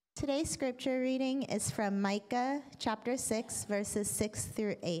Today's scripture reading is from Micah chapter 6, verses 6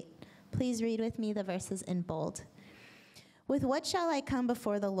 through 8. Please read with me the verses in bold. With what shall I come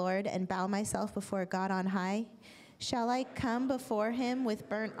before the Lord and bow myself before God on high? Shall I come before him with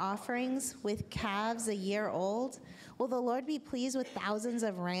burnt offerings, with calves a year old? Will the Lord be pleased with thousands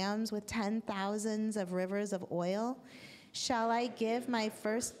of rams, with 10,000s of rivers of oil? Shall I give my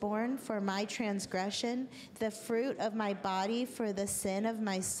firstborn for my transgression, the fruit of my body for the sin of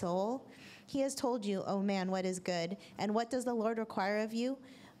my soul? He has told you, O man, what is good, and what does the Lord require of you?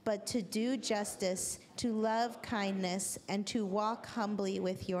 But to do justice, to love kindness, and to walk humbly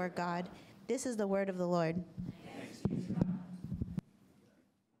with your God. This is the word of the Lord.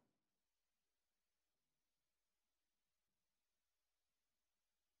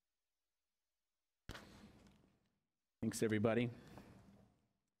 Thanks, everybody.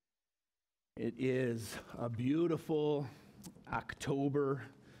 It is a beautiful October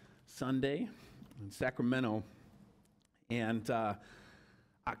Sunday in Sacramento. And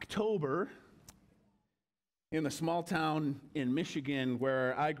October, in the small town in Michigan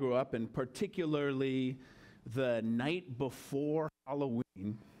where I grew up, and particularly the night before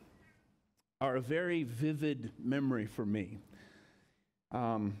Halloween, are a very vivid memory for me.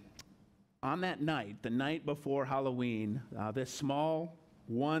 On that night, the night before Halloween, this small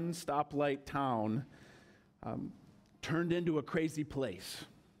one-stoplight town turned into a crazy place.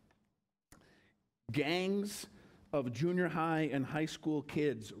 Gangs of junior high and high school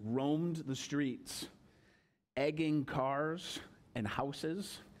kids roamed the streets, egging cars and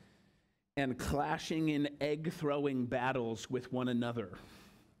houses, and clashing in egg-throwing battles with one another.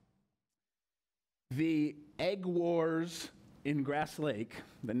 The egg wars in Grass Lake,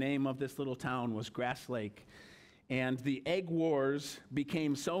 the name of this little town was Grass Lake, and the egg wars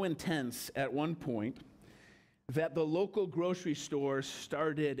became so intense at one point that the local grocery stores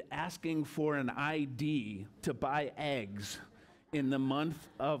started asking for an ID to buy eggs in the month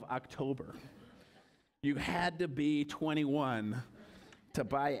of October. You had to be 21 to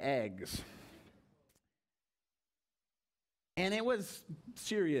buy eggs. And it was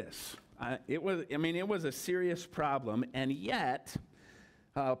serious. It was a serious problem, and yet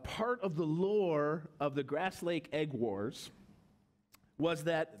part of the lore of the Grass Lake Egg Wars was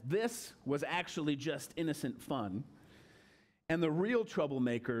that this was actually just innocent fun, and the real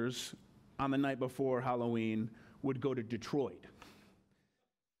troublemakers on the night before Halloween would go to Detroit.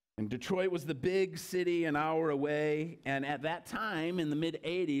 And Detroit was the big city an hour away, and at that time, in the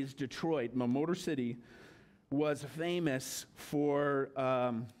mid-'80s, Detroit, my Motor City, was famous for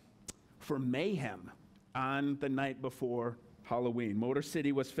mayhem on the night before Halloween. Motor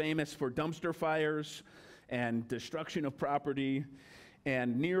City was famous for dumpster fires and destruction of property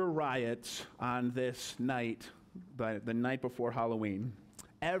and near riots on this night, the night before Halloween.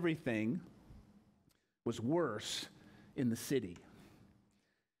 Everything was worse in the city.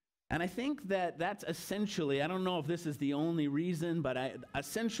 And I think that that's essentially, I don't know if this is the only reason, but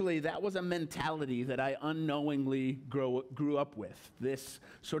essentially that was a mentality that I unknowingly grew up with, this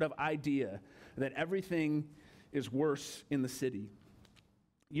sort of idea that everything is worse in the city.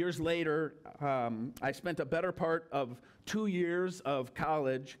 Years later, I spent a better part of 2 years of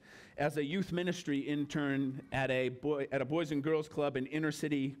college as a youth ministry intern at a Boys and Girls Club in inner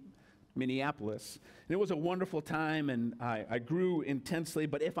city Minneapolis. And it was a wonderful time, and I grew intensely,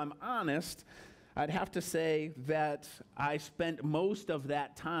 but if I'm honest, I'd have to say that I spent most of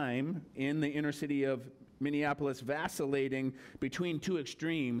that time in the inner city of Minneapolis vacillating between two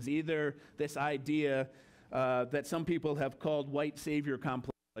extremes, either this idea that some people have called white savior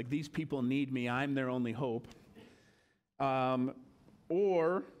complex, like these people need me, I'm their only hope,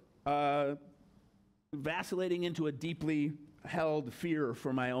 or vacillating into a deeply held fear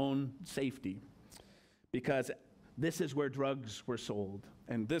for my own safety, because this is where drugs were sold,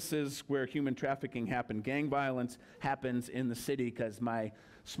 and this is where human trafficking happened. Gang violence happens in the city because my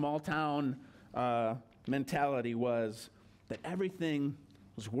small town mentality was that everything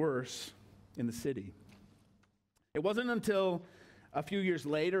was worse in the city. It wasn't until a few years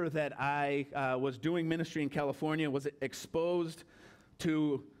later that I was doing ministry in California, was exposed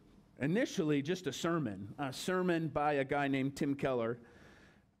to initially just a sermon by a guy named Tim Keller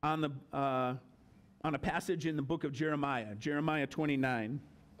on a passage in the book of Jeremiah 29.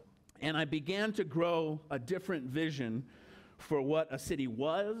 And I began to grow a different vision for what a city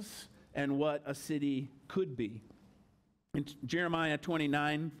was and what a city could be. In Jeremiah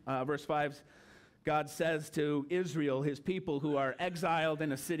 29, verse 5, God says to Israel, his people who are exiled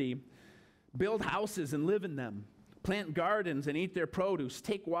in a city, build houses and live in them. Plant gardens and eat their produce.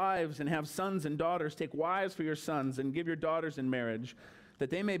 Take wives and have sons and daughters. Take wives for your sons and give your daughters in marriage, that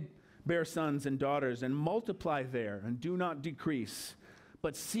they may bear sons and daughters and multiply there and do not decrease,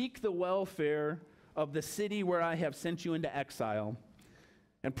 but seek the welfare of the city where I have sent you into exile,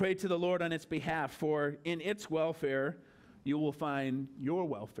 and pray to the Lord on its behalf, for in its welfare you will find your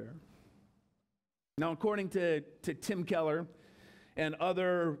welfare. Now, according to Tim Keller and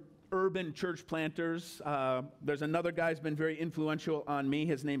other urban church planters, there's another guy who's been very influential on me.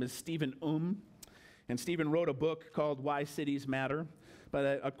 His name is Stephen and Stephen wrote a book called Why Cities Matter.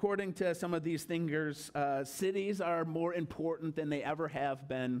 But according to some of these thinkers, cities are more important than they ever have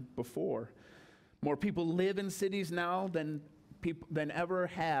been before. More people live in cities now than ever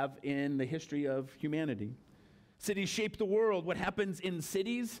have in the history of humanity. Cities shape the world. What happens in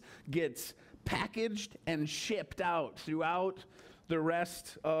cities gets packaged and shipped out throughout the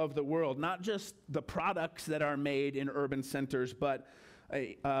rest of the world. Not just the products that are made in urban centers, but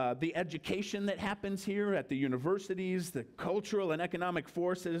the education that happens here at the universities, the cultural and economic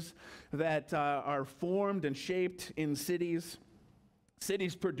forces that are formed and shaped in cities.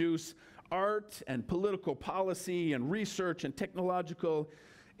 Cities produce art and political policy and research and technological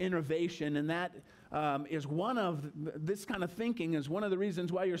innovation, and that is one of this kind of thinking is one of the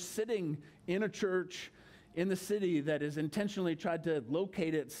reasons why you're sitting in a church in the city that has intentionally tried to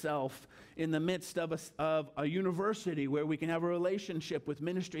locate itself in the midst of a university where we can have a relationship with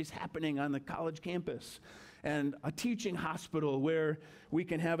ministries happening on the college campus, and a teaching hospital where we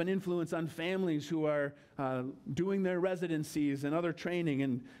can have an influence on families who are doing their residencies and other training,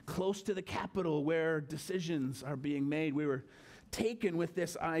 and close to the Capitol where decisions are being made. We were taken with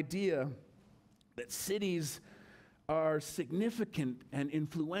this idea that cities are significant and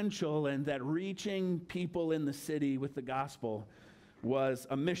influential, and that reaching people in the city with the gospel was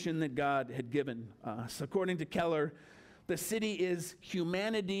a mission that God had given us. According to Keller, the city is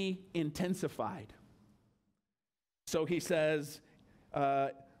humanity intensified. So he says,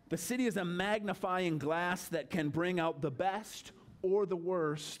 the city is a magnifying glass that can bring out the best or the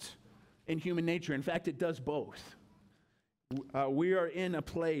worst in human nature. In fact, it does both. We are in a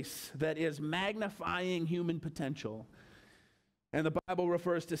place that is magnifying human potential. And the Bible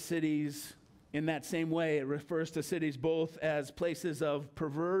refers to cities in that same way. It refers to cities both as places of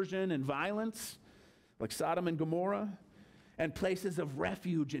perversion and violence, like Sodom and Gomorrah, and places of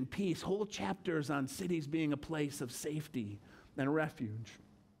refuge and peace. Whole chapters on cities being a place of safety and refuge.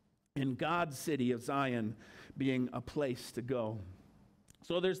 And God's city of Zion being a place to go.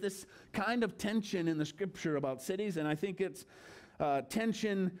 So there's this kind of tension in the scripture about cities, and I think it's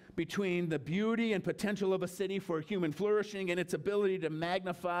tension between the beauty and potential of a city for human flourishing and its ability to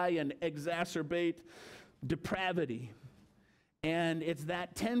magnify and exacerbate depravity. And it's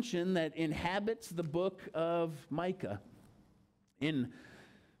that tension that inhabits the book of Micah. In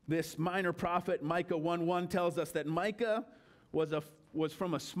this minor prophet, Micah 1:1 tells us that Micah was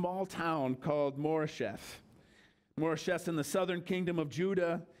from a small town called Moresheth. Moresheth in the southern kingdom of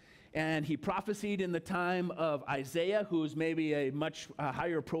Judah, and he prophesied in the time of Isaiah, who's maybe a much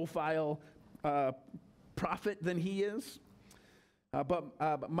higher profile prophet than he is.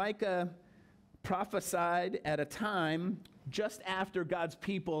 But Micah prophesied at a time just after God's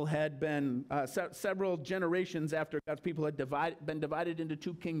people had been, several generations after God's people had been divided into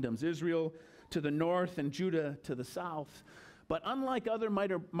two kingdoms, Israel to the north and Judah to the south. But unlike other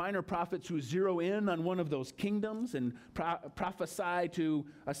minor prophets who zero in on one of those kingdoms and prophesy to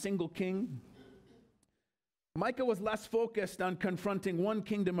a single king, Micah was less focused on confronting one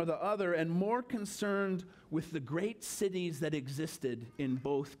kingdom or the other and more concerned with the great cities that existed in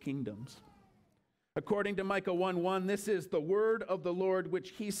both kingdoms. According to Micah 1:1, this is the word of the Lord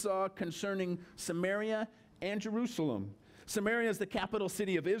which he saw concerning Samaria and Jerusalem. Samaria is the capital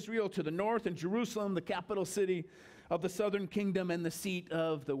city of Israel to the north, and Jerusalem, the capital city of the southern kingdom and the seat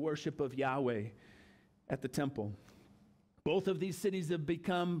of the worship of Yahweh at the temple. Both of these cities have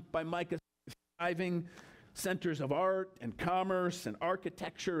become, by Micah, thriving centers of art and commerce and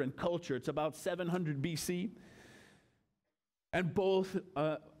architecture and culture. It's about 700 BC. And both,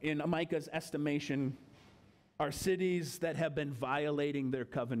 in Micah's estimation, are cities that have been violating their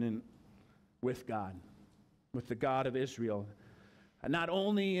covenant with God, with the God of Israel. Not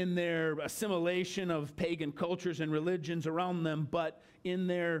only in their assimilation of pagan cultures and religions around them, but in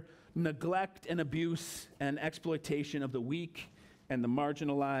their neglect and abuse and exploitation of the weak and the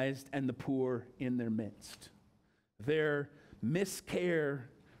marginalized and the poor in their midst. Their miscare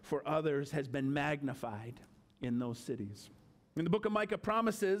for others has been magnified in those cities. And the book of Micah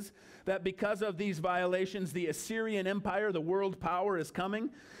promises that because of these violations, the Assyrian Empire, the world power, is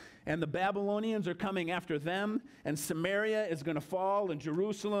coming. And the Babylonians are coming after them, and Samaria is going to fall, and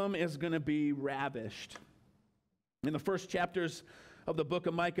Jerusalem is going to be ravished. In the first chapters of the book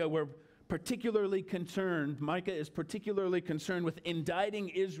of Micah were particularly concerned. Micah is particularly concerned with indicting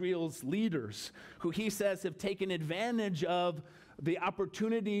Israel's leaders, who he says have taken advantage of the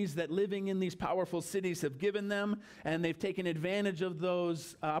opportunities that living in these powerful cities have given them, and they've taken advantage of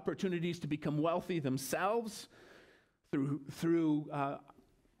those opportunities to become wealthy themselves through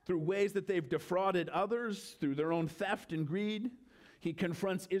ways that they've defrauded others, through their own theft and greed. He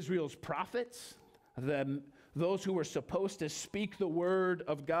confronts Israel's prophets, those who were supposed to speak the word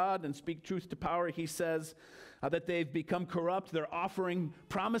of God and speak truth to power. He says that they've become corrupt. They're offering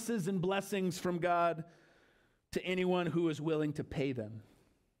promises and blessings from God to anyone who is willing to pay them.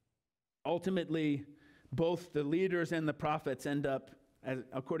 Ultimately, both the leaders and the prophets end up,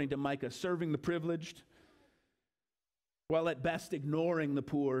 according to Micah, serving the privileged, while at best ignoring the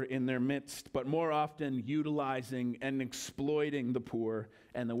poor in their midst, but more often utilizing and exploiting the poor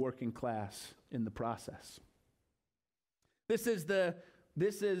and the working class in the process. This is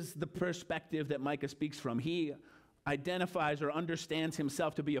the perspective that Micah speaks from. He identifies or understands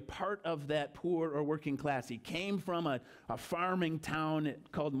himself to be a part of that poor or working class. He came from a farming town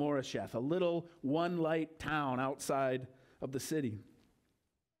called Moresheth, a little one-light town outside of the city.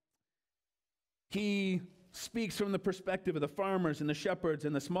 He speaks from the perspective of the farmers and the shepherds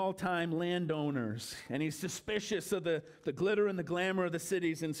and the small-time landowners, and he's suspicious of the glitter and the glamour of the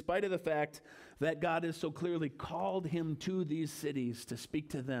cities, in spite of the fact that God has so clearly called him to these cities to speak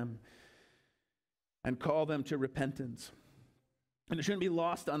to them and call them to repentance. And it shouldn't be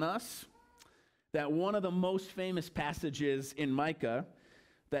lost on us that one of the most famous passages in Micah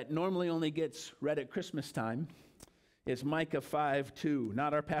that normally only gets read at Christmas time is Micah 5:2.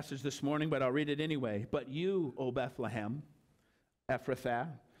 Not our passage this morning, but I'll read it anyway. But you, O Bethlehem, Ephrathah,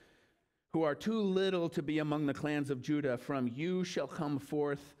 who are too little to be among the clans of Judah, from you shall come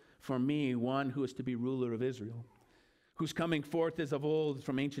forth for me one who is to be ruler of Israel, whose coming forth is of old,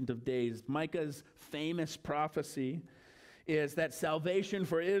 from ancient of days. Micah's famous prophecy is that salvation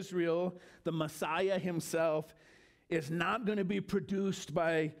for Israel, the Messiah himself, is not going to be produced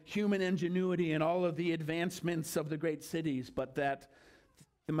by human ingenuity and all of the advancements of the great cities, but that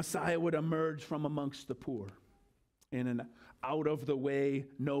the Messiah would emerge from amongst the poor in an out-of-the-way,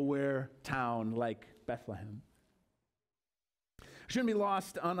 nowhere town like Bethlehem. It shouldn't be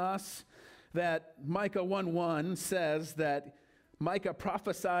lost on us that Micah 1:1 says that Micah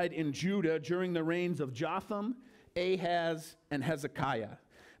prophesied in Judah during the reigns of Jotham, Ahaz, and Hezekiah.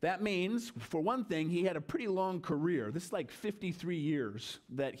 That means, for one thing, he had a pretty long career. This is like 53 years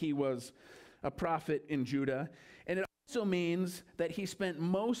that he was a prophet in Judah. And it also means that he spent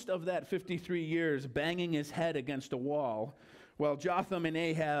most of that 53 years banging his head against a wall, while Jotham and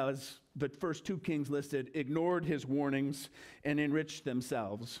Ahaz, the first two kings listed, ignored his warnings and enriched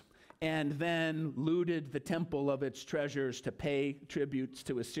themselves, and then looted the temple of its treasures to pay tributes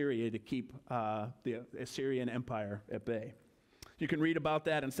to Assyria to keep the Assyrian Empire at bay. You can read about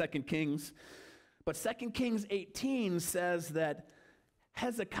that in 2 Kings. But 2 Kings 18 says that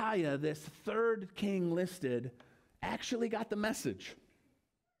Hezekiah, this third king listed, actually got the message.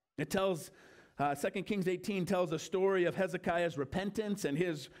 It tells, 2 Kings 18 tells a story of Hezekiah's repentance and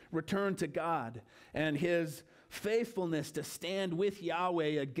his return to God and his faithfulness to stand with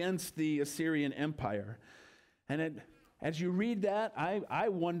Yahweh against the Assyrian Empire. And as you read that, I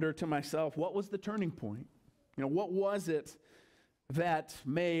wonder to myself, what was the turning point? What was it that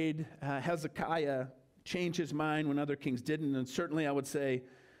made Hezekiah change his mind when other kings didn't? And certainly I would say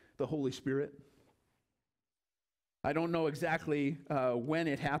the Holy Spirit. I don't know exactly when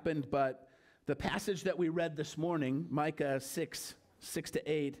it happened, but the passage that we read this morning, Micah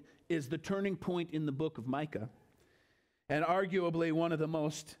 6:6-8, is the turning point in the book of Micah, and arguably one of the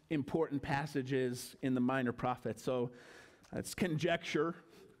most important passages in the minor prophets. So it's conjecture,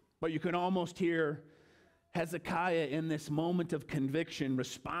 but you can almost hear Hezekiah in this moment of conviction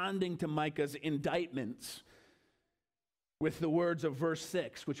responding to Micah's indictments with the words of verse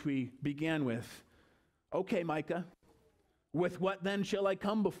 6, which we began with. Okay, Micah, with what then shall I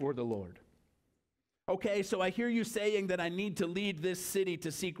come before the Lord? Okay, so I hear you saying that I need to lead this city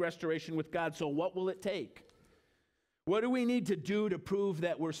to seek restoration with God, so what will it take? What do we need to do to prove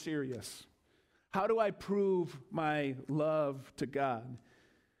that we're serious? How do I prove my love to God?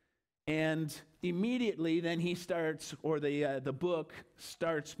 And immediately then he starts, or the book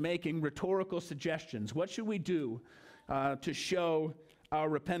starts making rhetorical suggestions. What should we do to show our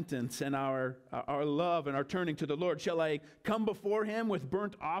repentance and our love and our turning to the Lord? Shall I come before him with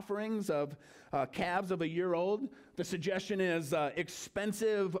burnt offerings of calves of a year old? The suggestion is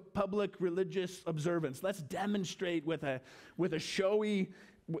expensive public religious observance. Let's demonstrate with a showy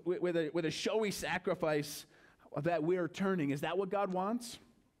sacrifice that we're turning. Is that what God wants?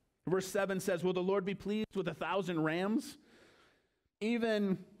 Verse 7 says, will the Lord be pleased with 1,000 rams?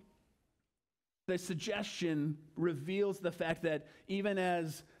 Even the suggestion reveals the fact that even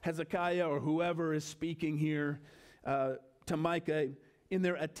as Hezekiah or whoever is speaking here to Micah, in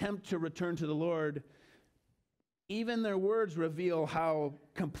their attempt to return to the Lord, even their words reveal how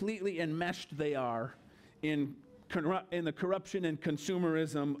completely enmeshed they are in the corruption and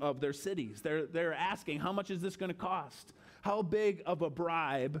consumerism of their cities. They're asking, how much is this going to cost? How big of a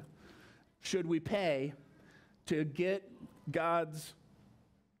bribe should we pay to get God's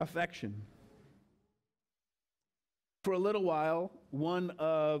affection? For a little while, one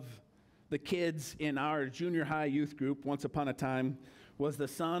of the kids in our junior high youth group, once upon a time, was the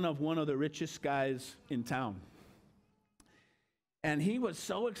son of one of the richest guys in town. And he was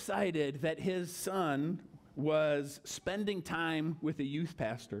so excited that his son was spending time with a youth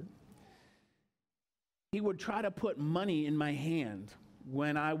pastor. He would try to put money in my hand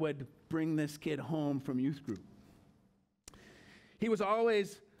when I would bring this kid home from youth group. He was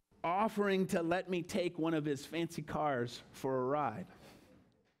always offering to let me take one of his fancy cars for a ride.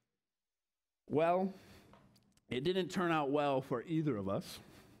 Well, it didn't turn out well for either of us.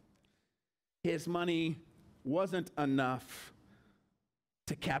 His money wasn't enough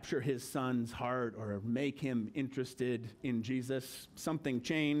to capture his son's heart or make him interested in Jesus. Something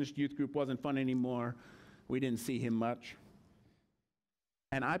changed. Youth group wasn't fun anymore. We didn't see him much.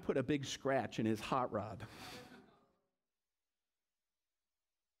 And I put a big scratch in his hot rod.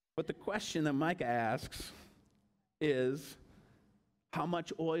 But the question that Micah asks is, how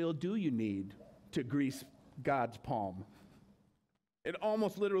much oil do you need to grease God's palm? It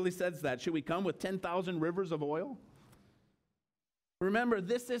almost literally says that. Should we come with 10,000 rivers of oil? Remember,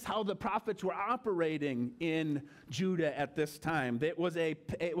 this is how the prophets were operating in Judah at this time. It was a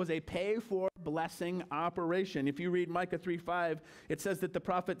pay-for-blessing operation. If you read Micah 3:5, it says that the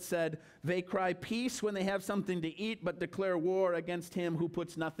prophet said, they cry peace when they have something to eat, but declare war against him who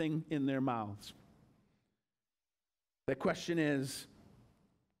puts nothing in their mouths. The question is,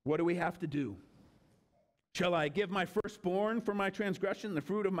 what do we have to do? Shall I give my firstborn for my transgression, the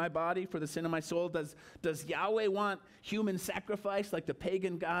fruit of my body for the sin of my soul? Does Yahweh want human sacrifice like the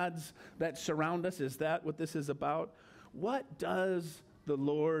pagan gods that surround us? Is that what this is about? What does the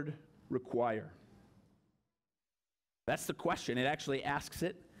Lord require? That's the question. It actually asks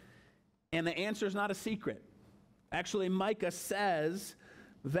it. And the answer is not a secret. Actually, Micah says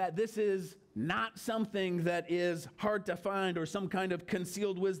that this is not something that is hard to find or some kind of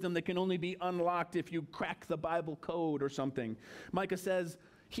concealed wisdom that can only be unlocked if you crack the Bible code or something. Micah says,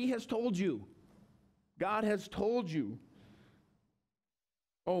 he has told you. God has told you.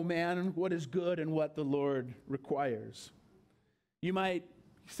 Oh man, what is good and what the Lord requires. You might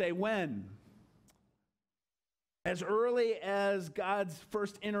say, when? As early as God's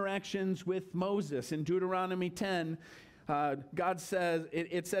first interactions with Moses in Deuteronomy 10, God says,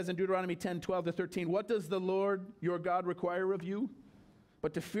 it says in Deuteronomy 10, 12 to 13, what does the Lord your God require of you?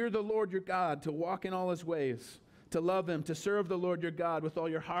 But to fear the Lord your God, to walk in all his ways, to love him, to serve the Lord your God with all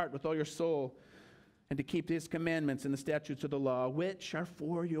your heart, with all your soul, and to keep his commandments and the statutes of the law, which are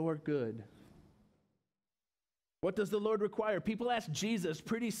for your good. What does the Lord require? People ask Jesus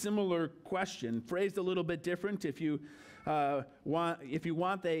pretty similar question, phrased a little bit different. If you want,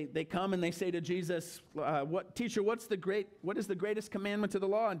 they come and they say to Jesus, "Teacher, what is the greatest commandment of the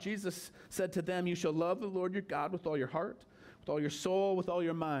law?" And Jesus said to them, "You shall love the Lord your God with all your heart, with all your soul, with all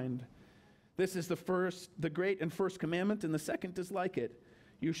your mind. This is the great and first commandment, and the second is like it.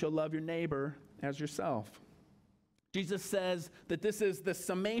 You shall love your neighbor as yourself." Jesus says that this is the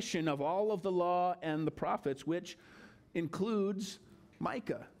summation of all of the law and the prophets, which includes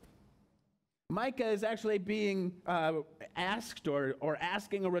Micah. Micah is actually being asked or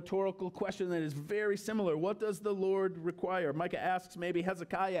asking a rhetorical question that is very similar. What does the Lord require? Micah asks maybe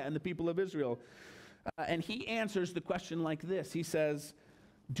Hezekiah and the people of Israel. And he answers the question like this. He says,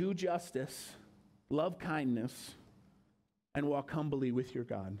 do justice, love kindness, and walk humbly with your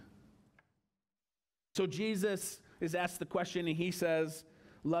God. So Jesus is asked the question, and he says,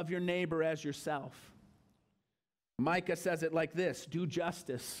 love your neighbor as yourself. Micah says it like this: do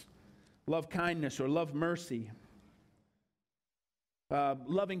justice, love kindness, or love mercy.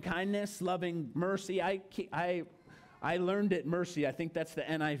 Loving kindness, loving mercy. I learned it mercy. I think that's the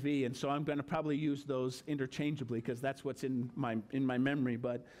NIV, and so I'm going to probably use those interchangeably because that's what's in my memory.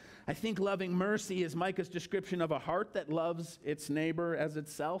 But I think loving mercy is Micah's description of a heart that loves its neighbor as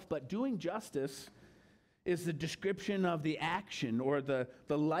itself. But doing justice is the description of the action or the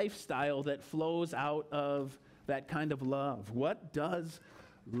lifestyle that flows out of that kind of love. What does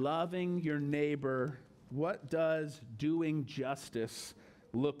loving your neighbor what does doing justice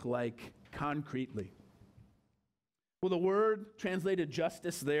look like concretely? Well, the word translated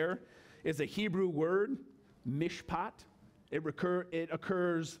justice there is a Hebrew word, mishpat. It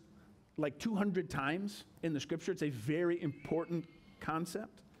occurs like 200 times in the scripture. It's a very important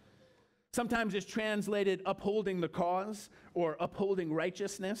concept. Sometimes it's translated upholding the cause or upholding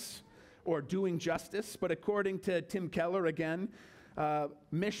righteousness or doing justice. But according to Tim Keller again,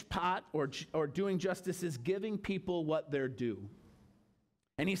 mishpat or doing justice is giving people what they're due.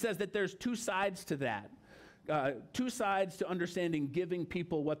 And he says that there's two sides to that. Two sides to understanding giving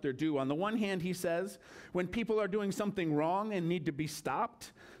people what they're due. On the one hand, he says, when people are doing something wrong and need to be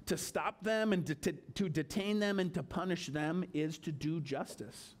stopped, to stop them and to detain them and to punish them is to do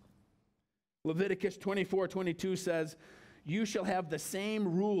justice. Leviticus 24:22 says, you shall have the same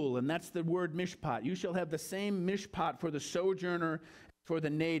rule, and that's the word mishpat. You shall have the same mishpat for the sojourner, for the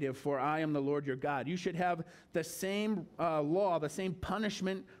native, for I am the Lord your God. You should have the same law, the same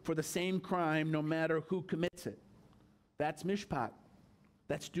punishment for the same crime, no matter who commits it. That's mishpat.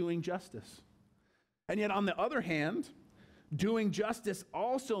 That's doing justice. And yet, on the other hand, doing justice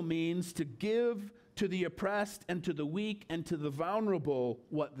also means to give to the oppressed and to the weak and to the vulnerable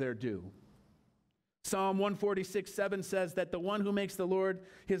what they're due. Psalm 146:7 says that the one who makes the Lord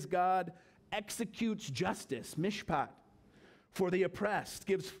his God executes justice, mishpat, for the oppressed,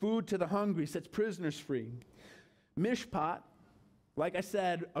 gives food to the hungry, sets prisoners free. Mishpat, like I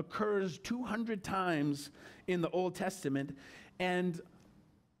said, occurs 200 times in the Old Testament, and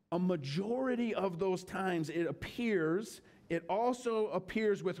a majority of those times it also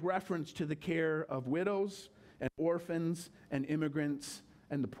appears with reference to the care of widows and orphans and immigrants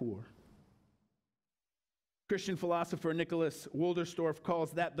and the poor. Christian philosopher Nicholas Wolderstorff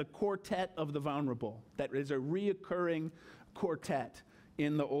calls that the quartet of the vulnerable. That is a reoccurring quartet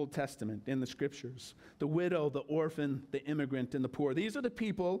in the Old Testament, in the scriptures. The widow, the orphan, the immigrant, and the poor. These are the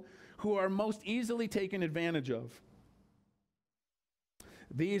people who are most easily taken advantage of.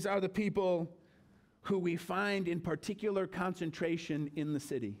 These are the people who we find in particular concentration in the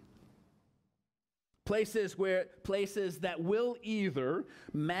city. Places that will either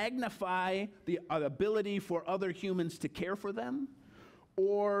magnify the ability for other humans to care for them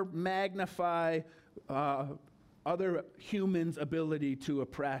or magnify other humans' ability to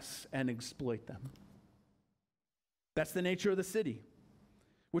oppress and exploit them. That's the nature of the city,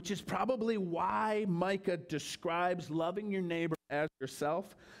 which is probably why Micah describes loving your neighbor as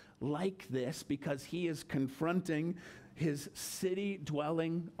yourself like this, because he is confronting his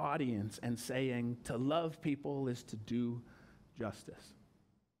city-dwelling audience and saying to love people is to do justice.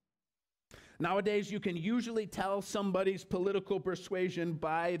 Nowadays, you can usually tell somebody's political persuasion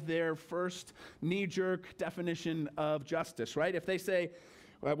by their first knee-jerk definition of justice, right? If they say,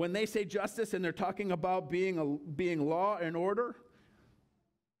 when they say justice and they're talking about being law and order,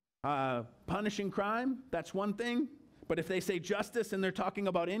 punishing crime, that's one thing. But if they say justice and they're talking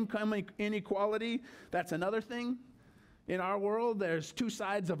about income inequality, that's another thing. In our world, there's two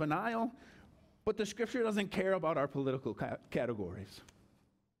sides of an aisle, but the scripture doesn't care about our political categories.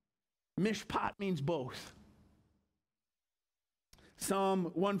 Mishpat means both.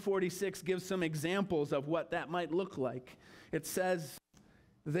 Psalm 146 gives some examples of what that might look like. It says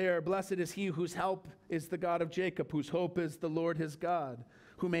there, blessed is he whose help is the God of Jacob, whose hope is the Lord his God,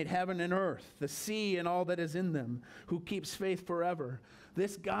 who made heaven and earth, the sea and all that is in them, who keeps faith forever.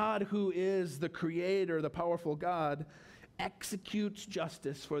 This God who is the creator, the powerful God, executes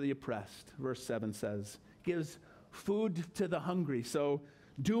justice for the oppressed, verse 7 says, gives food to the hungry. So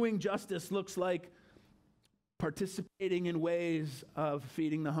doing justice looks like participating in ways of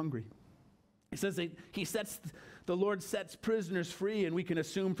feeding the hungry. It says that the Lord sets prisoners free, and we can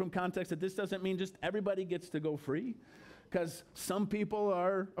assume from context that this doesn't mean just everybody gets to go free, because some people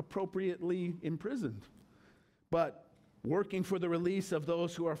are appropriately imprisoned. But working for the release of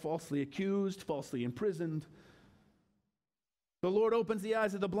those who are falsely accused, falsely imprisoned. The Lord opens the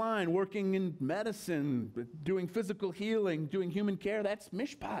eyes of the blind, working in medicine, doing physical healing, doing human care. That's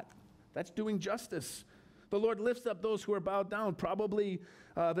mishpat. That's doing justice. The Lord lifts up those who are bowed down. Probably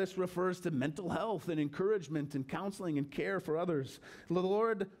this refers to mental health and encouragement and counseling and care for others. The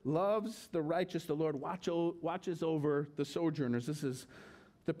Lord loves the righteous. The Lord watches over the sojourners. This is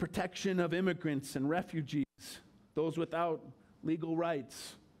the protection of immigrants and refugees, those without legal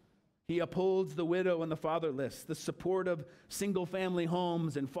rights. He upholds the widow and the fatherless, the support of single-family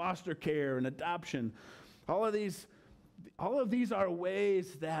homes and foster care and adoption. All of these are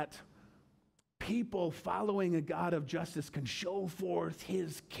ways that people following a God of justice can show forth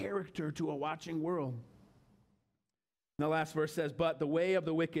his character to a watching world. And the last verse says, but the way of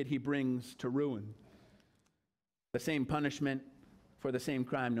the wicked he brings to ruin. the same punishment for the same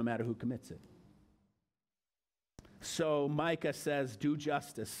crime, no matter who commits it. So Micah says, do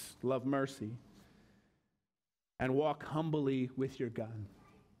justice, love mercy, and walk humbly with your God.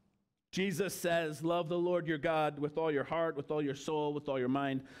 Jesus says, love the Lord your God with all your heart, with all your soul, with all your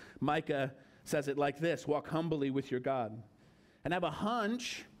mind. Micah says it like this, walk humbly with your God. And I have a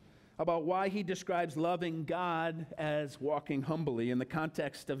hunch about why he describes loving God as walking humbly in the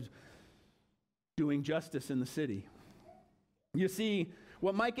context of doing justice in the city. You see,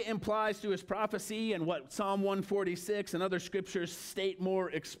 what Micah implies through his prophecy and what Psalm 146 and other scriptures state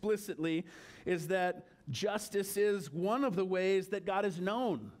more explicitly is that justice is one of the ways that God is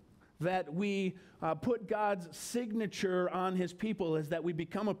known, that we put God's signature on his people, is that we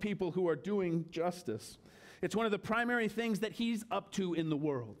become a people who are doing justice. It's one of the primary things that he's up to in the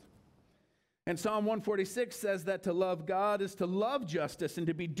world. And Psalm 146 says that to love God is to love justice and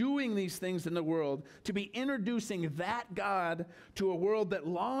to be doing these things in the world, to be introducing that God to a world that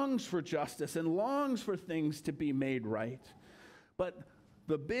longs for justice and longs for things to be made right. But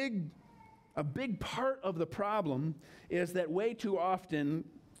a big part of the problem is that way too often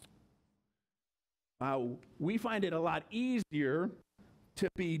we find it a lot easier to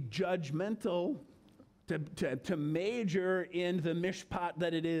be judgmental, to major in the mishpat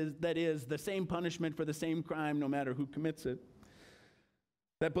that is the same punishment for the same crime no matter who commits it.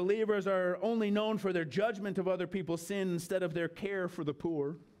 That believers are only known for their judgment of other people's sin instead of their care for the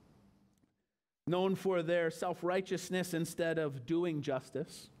poor. Known for their self-righteousness instead of doing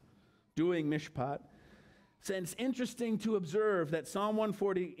justice, doing mishpat. So it's interesting to observe that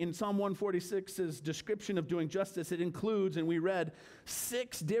in Psalm 146's description of doing justice, it includes, and we read,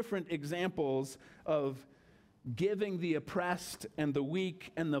 6 different examples of giving the oppressed and the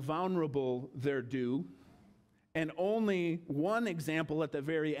weak and the vulnerable their due, and only one example at the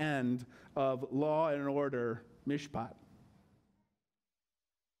very end of law and order, mishpat.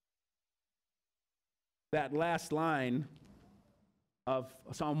 That last line of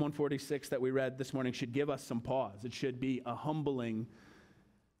Psalm 146 that we read this morning should give us some pause. It should be a humbling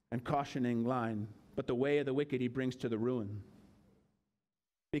and cautioning line. But the way of the wicked he brings to the ruin.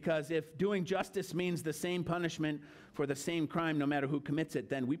 Because if doing justice means the same punishment for the same crime no matter who commits it,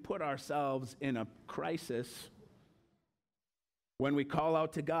 then we put ourselves in a crisis when we call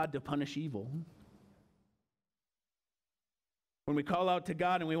out to God to punish evil. When we call out to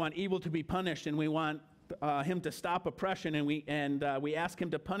God and we want evil to be punished and we want him to stop oppression, and we ask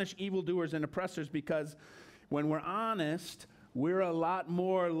him to punish evildoers and oppressors, because when we're honest, we're a lot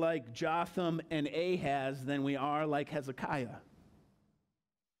more like Jotham and Ahaz than we are like Hezekiah.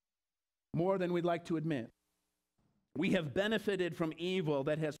 More than we'd like to admit. We have benefited from evil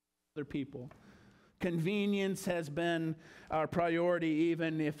that has other people. Convenience has been our priority,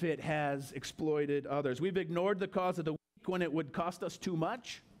 even if it has exploited others. We've ignored the cause of the weak when it would cost us too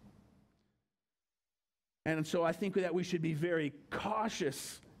much. And so I think that we should be very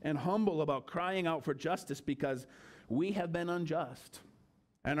cautious and humble about crying out for justice, because we have been unjust.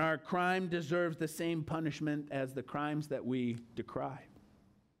 And our crime deserves the same punishment as the crimes that we decry.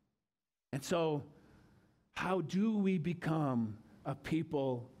 And so, how do we become a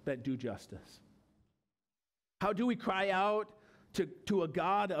people that do justice? How do we cry out to a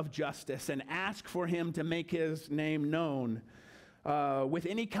God of justice and ask for him to make his name known? With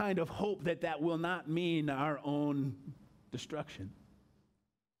any kind of hope that will not mean our own destruction?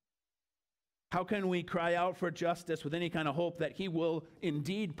 How can we cry out for justice with any kind of hope that he will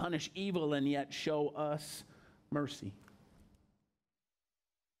indeed punish evil and yet show us mercy?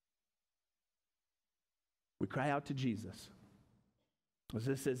 We cry out to Jesus, because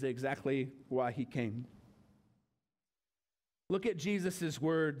this is exactly why he came. Look at Jesus'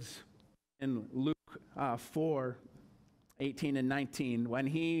 words in Luke 4:18 and 19. When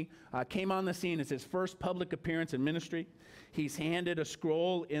he came on the scene as his first public appearance in ministry, he's handed a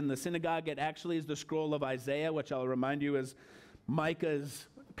scroll in the synagogue. It actually is the scroll of Isaiah, which I'll remind you is Micah's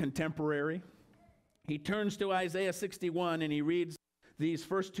contemporary. He turns to Isaiah 61 and he reads these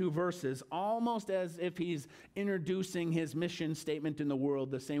first 2 verses almost as if he's introducing his mission statement in the world,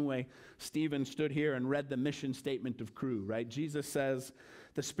 the same way Stephen stood here and read the mission statement of Cru, right? Jesus says,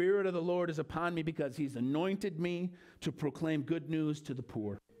 "The Spirit of the Lord is upon me because he's anointed me to proclaim good news to the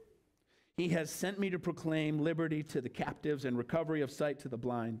poor. He has sent me to proclaim liberty to the captives and recovery of sight to the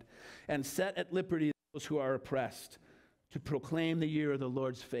blind, and set at liberty those who are oppressed, to proclaim the year of the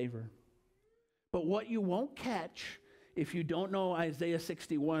Lord's favor." But what you won't catch if you don't know Isaiah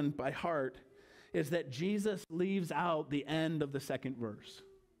 61 by heart is that Jesus leaves out the end of the second verse.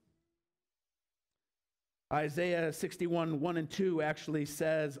 Isaiah 61, 1 and 2 actually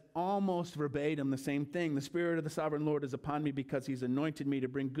says almost verbatim the same thing. The Spirit of the Sovereign Lord is upon me because he's anointed me to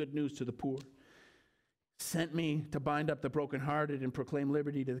bring good news to the poor. Sent me to bind up the brokenhearted and proclaim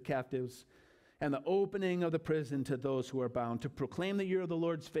liberty to the captives and the opening of the prison to those who are bound, to proclaim the year of the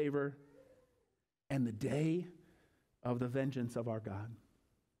Lord's favor and the day of the vengeance of our God.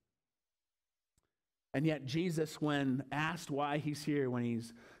 And yet Jesus, when asked why he's here, when he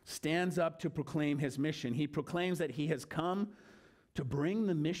stands up to proclaim his mission, he proclaims that he has come to bring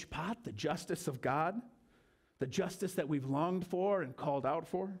the mishpat, the justice of God, the justice that we've longed for and called out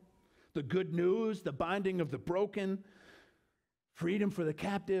for, the good news, the binding of the broken, freedom for the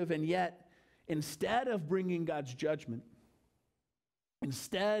captive. And yet, instead of bringing God's judgment,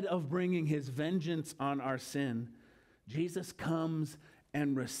 instead of bringing his vengeance on our sin, Jesus comes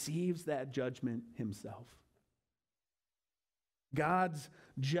and receives that judgment himself. God's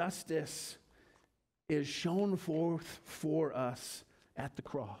justice is shown forth for us at the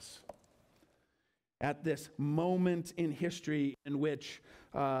cross, at this moment in history in which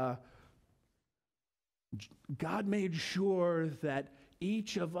God made sure that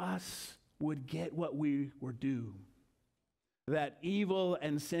each of us would get what we were due, that evil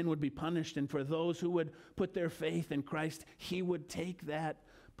and sin would be punished, and for those who would put their faith in Christ, he would take that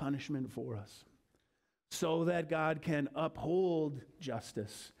punishment for us so that God can uphold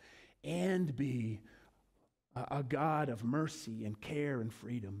justice and be a God of mercy and care and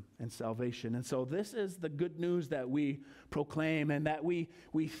freedom and salvation. And so this is the good news that we proclaim, and that we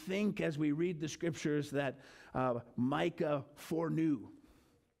think as we read the scriptures that Micah foreknew,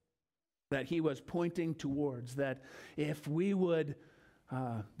 that he was pointing towards, that if we would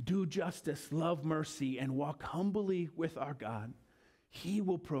do justice, love mercy, and walk humbly with our God, he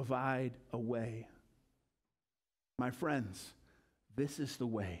will provide a way. My friends, this is the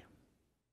way.